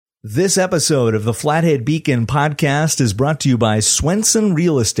This episode of the Flathead Beacon podcast is brought to you by Swenson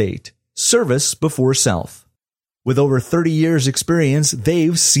Real Estate, service before self. With over 30 years experience,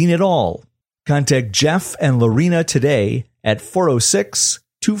 they've seen it all. Contact Jeff and Lorena today at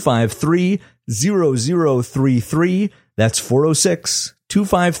 406-253-0033. That's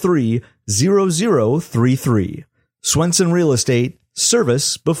 406-253-0033. Swenson Real Estate,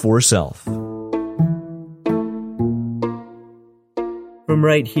 service before self. From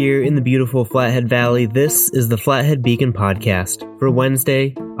right here in the beautiful Flathead Valley, this is the Flathead Beacon podcast for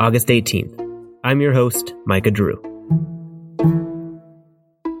Wednesday, August 18th. I'm your host, Micah Drew.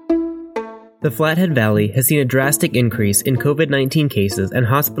 The Flathead Valley has seen a drastic increase in COVID-19 cases and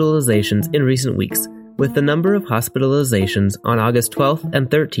hospitalizations in recent weeks, with the number of hospitalizations on August 12th and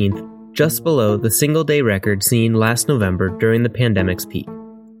 13th just below the single-day record seen last November during the pandemic's peak.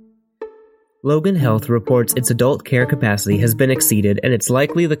 Logan Health reports its adult care capacity has been exceeded, and it's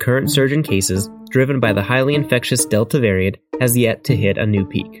likely the current surge in cases, driven by the highly infectious Delta variant, has yet to hit a new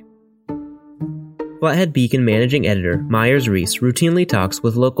peak. Flathead Beacon managing editor Myers Reese routinely talks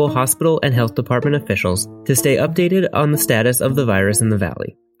with local hospital and health department officials to stay updated on the status of the virus in the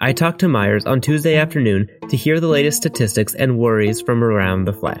valley. I talked to Myers on Tuesday afternoon to hear the latest statistics and worries from around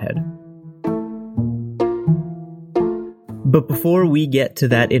the Flathead. But before we get to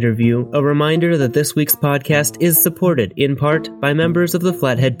that interview, a reminder that this week's podcast is supported in part by members of the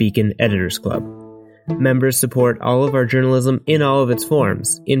Flathead Beacon Editors Club. Members support all of our journalism in all of its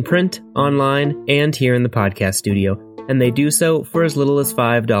forms, in print, online, and here in the podcast studio, and they do so for as little as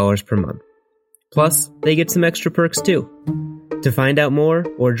 $5 per month. Plus, they get some extra perks too. To find out more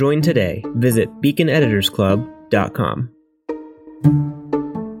or join today, visit beaconeditorsclub.com.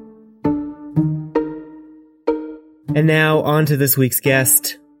 And now, on to this week's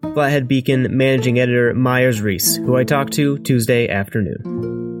guest, Flathead Beacon managing editor Myers Reese, who I talked to Tuesday afternoon.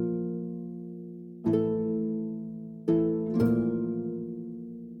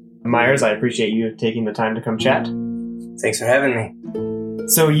 Myers, I appreciate you taking the time to come chat. Thanks for having me.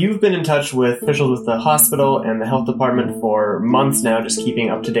 So you've been in touch with officials with the hospital and the health department for months now, just keeping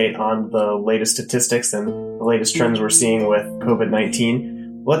up to date on the latest statistics and the latest trends we're seeing with COVID-19.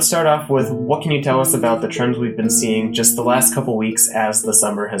 Let's start off with, what can you tell us about the trends we've been seeing just the last couple weeks as the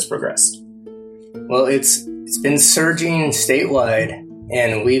summer has progressed? Well, it's been surging statewide,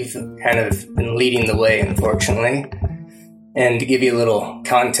 and we've kind of been leading the way, unfortunately. And to give you a little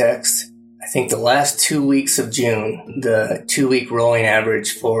context, I think the last 2 weeks of June, the 2-week rolling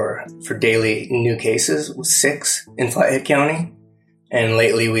average for daily new cases was 6 in Flathead County. And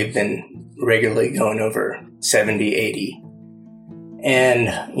lately we've been regularly going over 70, 80. And,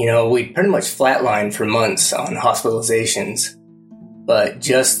 we pretty much flatlined for months on hospitalizations. But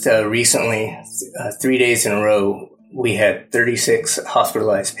just recently, 3 days in a row, we had 36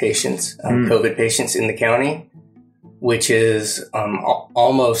 hospitalized patients, COVID patients in the county, which is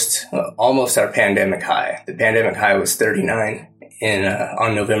almost our pandemic high. The pandemic high was 39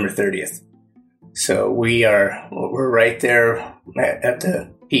 on November 30th. So we're right there at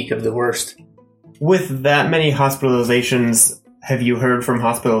the peak of the worst. With that many hospitalizations, have you heard from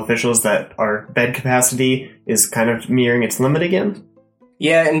hospital officials that our bed capacity is kind of nearing its limit again?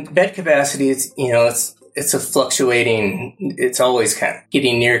 Yeah, and bed capacity, it's a fluctuating, it's always kind of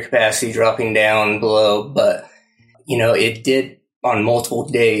getting near capacity, dropping down below, but, it did on multiple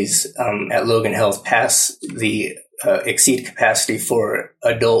days at Logan Health pass the exceed capacity for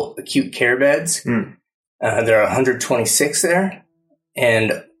adult acute care beds. There are 126 there,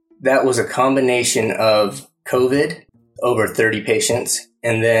 and that was a combination of COVID, over 30 patients,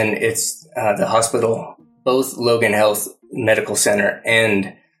 and then it's the hospital, both Logan Health Medical Center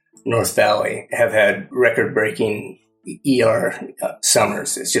and North Valley have had record-breaking ER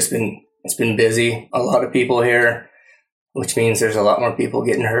summers. It's been busy. A lot of people here, which means there's a lot more people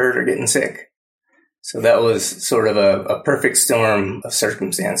getting hurt or getting sick. So that was sort of a perfect storm of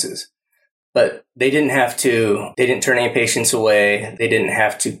circumstances. But they didn't turn any patients away. They didn't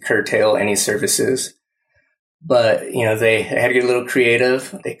have to curtail any services. But, they had to get a little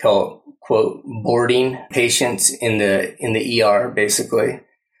creative. They call it, quote, boarding patients in the ER, basically.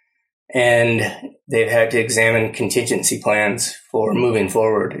 And they've had to examine contingency plans for moving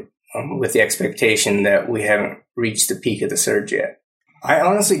forward with the expectation that we haven't reached the peak of the surge yet. I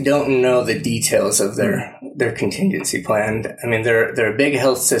honestly don't know the details of their contingency plan. I mean, they're a big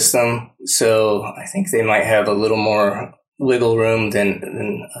health system, so I think they might have a little more wiggle room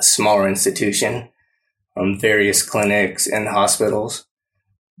than a smaller institution. Various clinics and hospitals.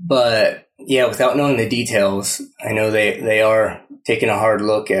 But yeah, without knowing the details, I know they are taking a hard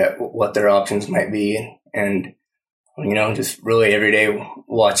look at what their options might be. And just really every day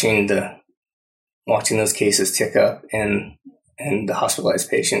watching those cases tick up and the hospitalized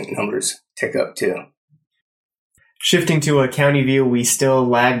patient numbers tick up too. Shifting to a county view, we still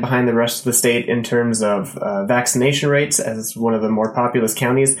lag behind the rest of the state in terms of vaccination rates as one of the more populous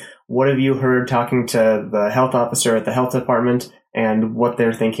counties. What have you heard talking to the health officer at the health department and what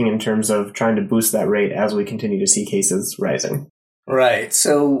they're thinking in terms of trying to boost that rate as we continue to see cases rising? Right.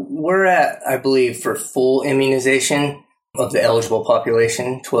 So we're at, I believe, for full immunization of the eligible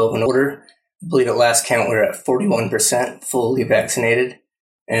population, 12 and older. I believe at last count we're at 41% fully vaccinated.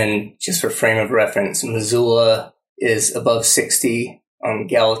 And just for frame of reference, Missoula is above 60.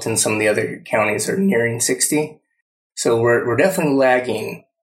 Gallatin, some of the other counties are nearing 60. So we're definitely lagging.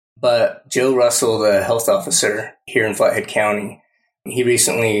 But Joe Russell, the health officer here in Flathead County, he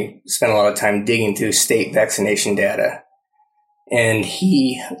recently spent a lot of time digging through state vaccination data. And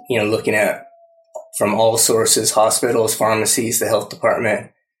he, looking at from all sources, hospitals, pharmacies, the health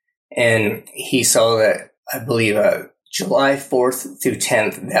department, and he saw that, I believe, July 4th through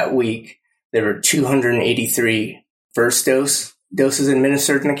 10th that week, there were 283 first doses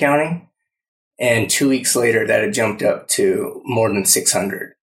administered in the county. And 2 weeks later, that had jumped up to more than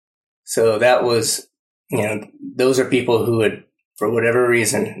 600. So that was, those are people who had, for whatever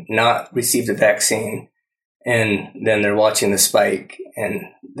reason, not received the vaccine. And then they're watching the spike, and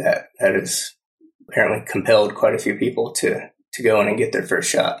that has apparently compelled quite a few people to go in and get their first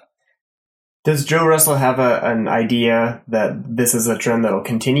shot. Does Joe Russell have an idea that this is a trend that will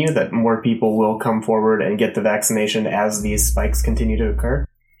continue, that more people will come forward and get the vaccination as these spikes continue to occur?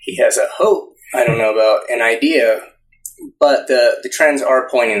 He has a hope. I don't know about an idea, but the trends are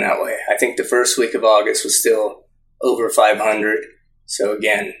pointing that way. I think the first week of August was still over 500. So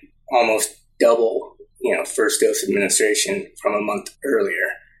again, almost double, first dose administration from a month earlier.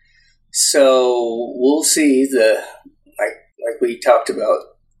 So we'll see like we talked about,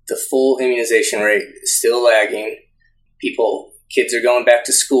 the full immunization rate is still lagging. Kids are going back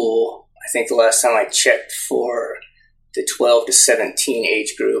to school. I think the last time I checked for the 12 to 17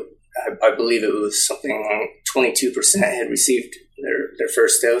 age group, I believe it was something like 22% had received their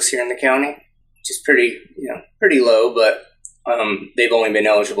first dose here in the county, which is pretty low, but they've only been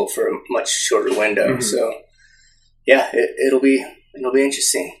eligible for a much shorter window. Mm-hmm. So yeah, it'll be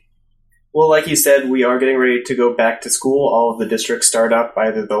interesting. Well, like you said, we are getting ready to go back to school. All of the districts start up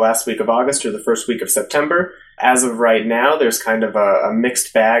either the last week of August or the first week of September. As of right now, there's kind of a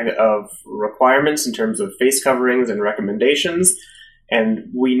mixed bag of requirements in terms of face coverings and recommendations. And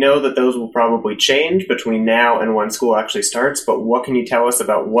we know that those will probably change between now and when school actually starts. But what can you tell us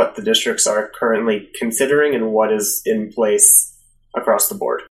about what the districts are currently considering and what is in place across the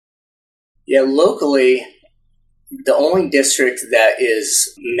board? Yeah, locally, the only district that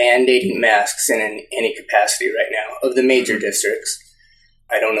is mandating masks in any capacity right now, of the major districts,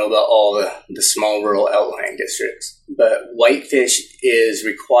 I don't know about all the small rural outlying districts, but Whitefish is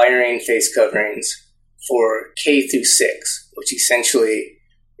requiring face coverings for K through 6, which essentially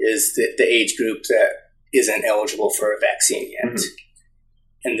is the age group that isn't eligible for a vaccine yet.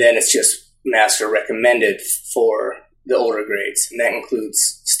 Mm-hmm. And then it's just masks are recommended for the older grades, and that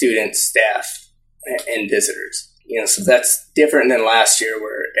includes students, staff, and visitors. So that's different than last year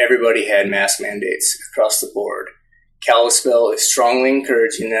where everybody had mask mandates across the board. Kalispell is strongly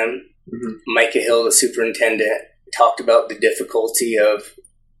encouraging them. Mm-hmm. Micah Hill, the superintendent, talked about the difficulty of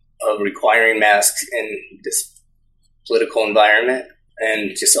requiring masks in this political environment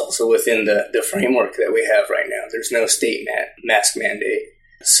and just also within the framework that we have right now. There's no state mask mandate.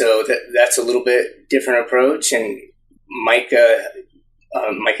 So that's a little bit different approach. And Micah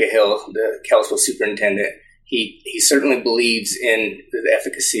Hill, the Kalispell superintendent, He certainly believes in the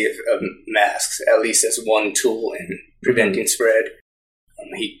efficacy of masks, at least as one tool in preventing spread.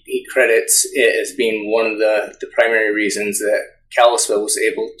 He credits it as being one of the primary reasons that Kalispell was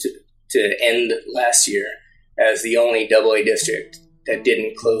able to end last year as the only AA district that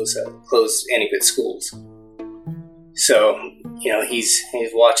didn't close any of its schools. So, he's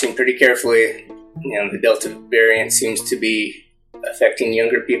watching pretty carefully. The Delta variant seems to be affecting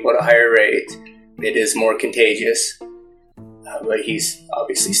younger people at a higher rate. It is more contagious, but he's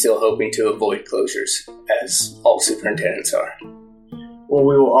obviously still hoping to avoid closures, as all superintendents are. Well,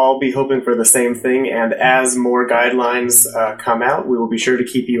 we will all be hoping for the same thing, and as more guidelines come out, we will be sure to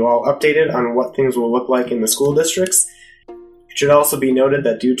keep you all updated on what things will look like in the school districts. It should also be noted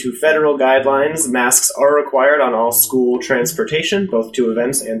that due to federal guidelines, masks are required on all school transportation, both to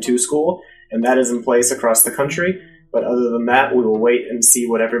events and to school, and that is in place across the country. But other than that, we will wait and see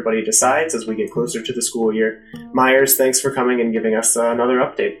what everybody decides as we get closer to the school year. Myers, thanks for coming and giving us another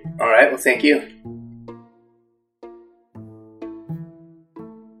update. All right, well, thank you.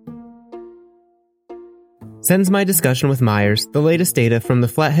 Since my discussion with Myers, the latest data from the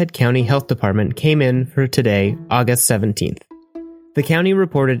Flathead County Health Department came in for today, August 17th. The county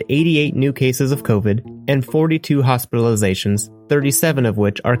reported 88 new cases of COVID and 42 hospitalizations, 37 of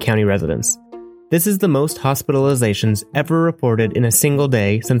which are county residents. This is the most hospitalizations ever reported in a single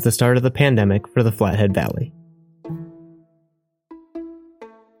day since the start of the pandemic for the Flathead Valley.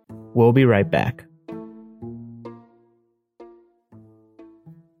 We'll be right back.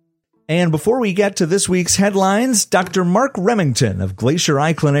 And before we get to this week's headlines, Dr. Mark Remington of Glacier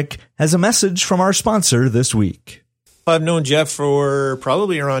Eye Clinic has a message from our sponsor this week. I've known Jeff for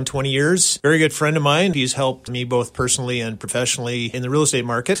probably around 20 years. Very good friend of mine. He's helped me both personally and professionally in the real estate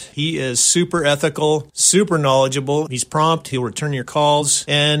market. He is super ethical, super knowledgeable. He's prompt. He'll return your calls,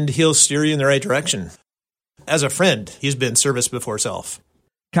 and he'll steer you in the right direction. As a friend, he's been service before self.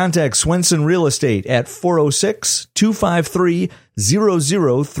 Contact Swenson Real Estate at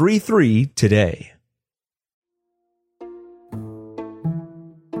 406-253-0033 today.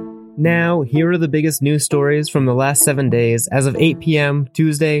 Now, here are the biggest news stories from the last 7 days as of 8 p.m.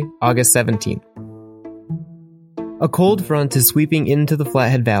 Tuesday, August 17th. A cold front is sweeping into the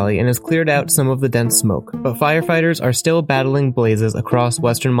Flathead Valley and has cleared out some of the dense smoke, but firefighters are still battling blazes across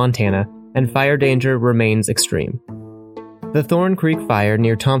western Montana, and fire danger remains extreme. The Thorn Creek fire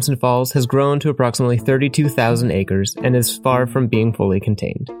near Thompson Falls has grown to approximately 32,000 acres and is far from being fully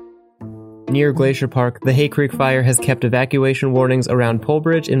contained. Near Glacier Park, the Hay Creek fire has kept evacuation warnings around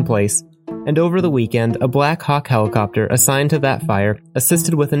Polebridge in place, and over the weekend, a Black Hawk helicopter assigned to that fire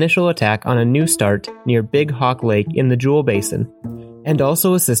assisted with initial attack on a new start near Big Hawk Lake in the Jewel Basin, and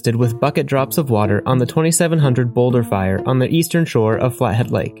also assisted with bucket drops of water on the 2700 Boulder fire on the eastern shore of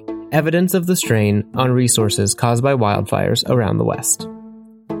Flathead Lake, evidence of the strain on resources caused by wildfires around the west.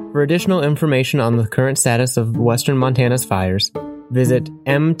 For additional information on the current status of western Montana's fires, visit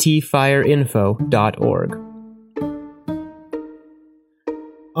mtfireinfo.org.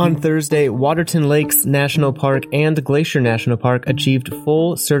 On Thursday, Waterton Lakes National Park and Glacier National Park achieved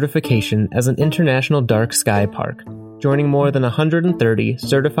full certification as an international dark sky park, joining more than 130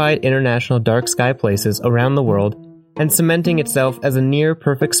 certified international dark sky places around the world and cementing itself as a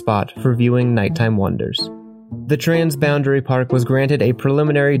near-perfect spot for viewing nighttime wonders. The Transboundary Park was granted a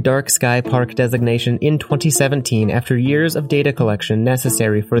preliminary dark sky park designation in 2017 after years of data collection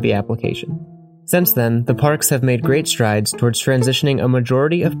necessary for the application. Since then, the parks have made great strides towards transitioning a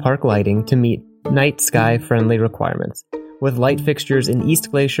majority of park lighting to meet night sky-friendly requirements, with light fixtures in East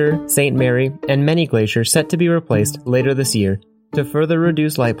Glacier, St. Mary, and Many Glacier set to be replaced later this year to further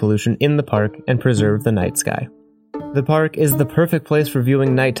reduce light pollution in the park and preserve the night sky. The park is the perfect place for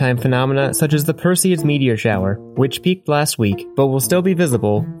viewing nighttime phenomena such as the Perseids meteor shower, which peaked last week but will still be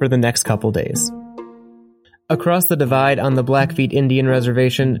visible for the next couple days. Across the divide on the Blackfeet Indian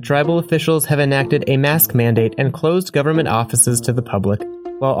Reservation, tribal officials have enacted a mask mandate and closed government offices to the public,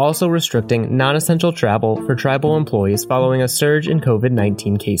 while also restricting non-essential travel for tribal employees following a surge in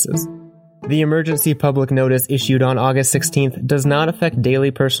COVID-19 cases. The emergency public notice issued on August 16th does not affect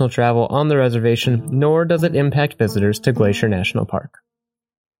daily personal travel on the reservation, nor does it impact visitors to Glacier National Park.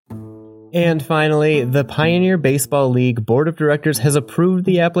 And finally, the Pioneer Baseball League Board of Directors has approved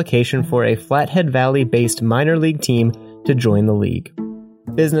the application for a Flathead Valley-based minor league team to join the league.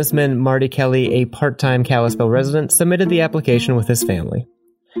 Businessman Marty Kelly, a part-time Kalispell resident, submitted the application with his family.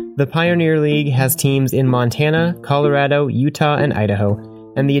 The Pioneer League has teams in Montana, Colorado, Utah, and Idaho,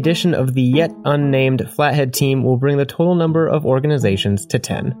 and the addition of the yet unnamed Flathead team will bring the total number of organizations to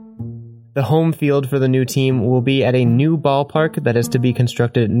 10. The home field for the new team will be at a new ballpark that is to be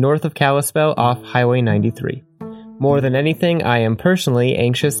constructed north of Kalispell off Highway 93. More than anything, I am personally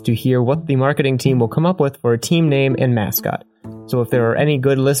anxious to hear what the marketing team will come up with for a team name and mascot. So if there are any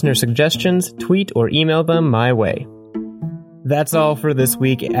good listener suggestions, tweet or email them my way. That's all for this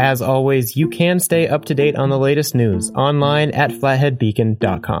week. As always, you can stay up to date on the latest news online at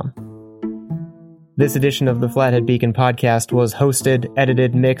flatheadbeacon.com. This edition of the Flathead Beacon podcast was hosted,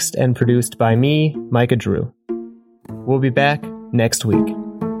 edited, mixed, and produced by me, Micah Drew. We'll be back next week.